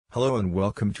Hello and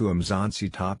welcome to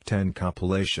Emtee Top 10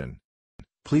 Compilation.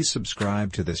 Please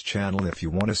subscribe to this channel if you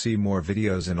want to see more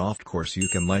videos, and of course you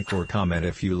can like or comment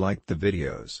if you liked the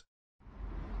videos.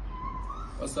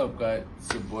 What's up guys,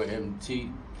 it's your boy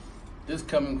Emtee. This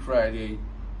coming Friday,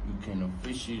 you can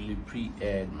officially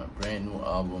pre-add my brand new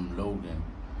album Logan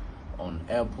on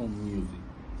Apple Music.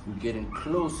 We're getting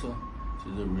closer to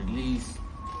the release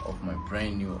of my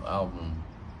brand new album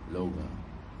Logan,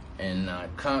 and I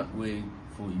can't wait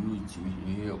for you to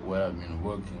hear what I've been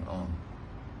working on.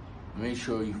 Make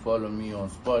sure you follow me on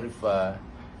Spotify.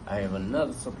 I have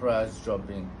another surprise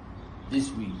dropping this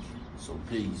week, so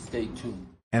please stay tuned.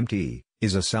 Emtee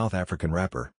is a South African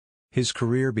rapper. His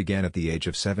career began at the age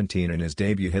of 17 and his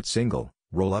debut hit single,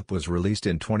 Roll Up, was released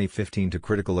in 2015 to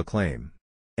critical acclaim.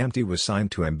 Emtee was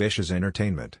signed to Ambitious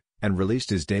Entertainment, and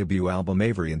released his debut album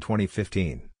Avery in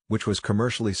 2015, which was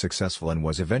commercially successful and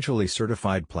was eventually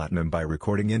certified platinum by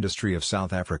Recording Industry of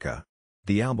South Africa.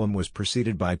 The album was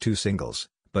preceded by two singles,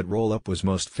 but Roll Up was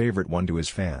most favorite one to his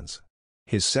fans.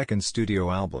 His second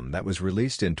studio album that was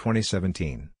released in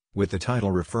 2017, with the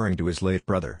title referring to his late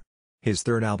brother. His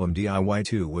third album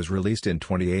DIY2 was released in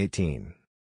 2018.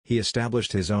 He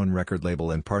established his own record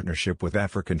label in partnership with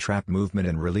African Trap Movement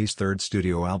and released third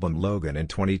studio album Logan in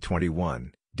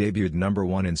 2021, debuted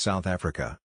 #1 in South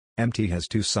Africa. Emtee has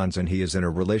two sons and he is in a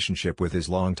relationship with his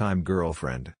longtime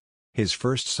girlfriend. His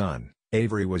first son,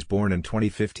 Avery, was born in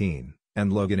 2015,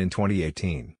 and Logan in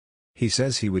 2018. He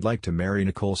says he would like to marry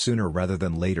Nicole sooner rather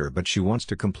than later, but she wants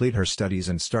to complete her studies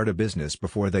and start a business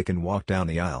before they can walk down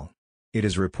the aisle. It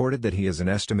is reported that he has an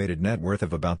estimated net worth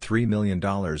of about $3 million,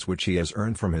 which he has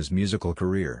earned from his musical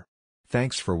career.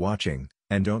 Thanks for watching,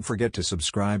 and don't forget to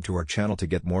subscribe to our channel to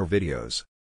get more videos.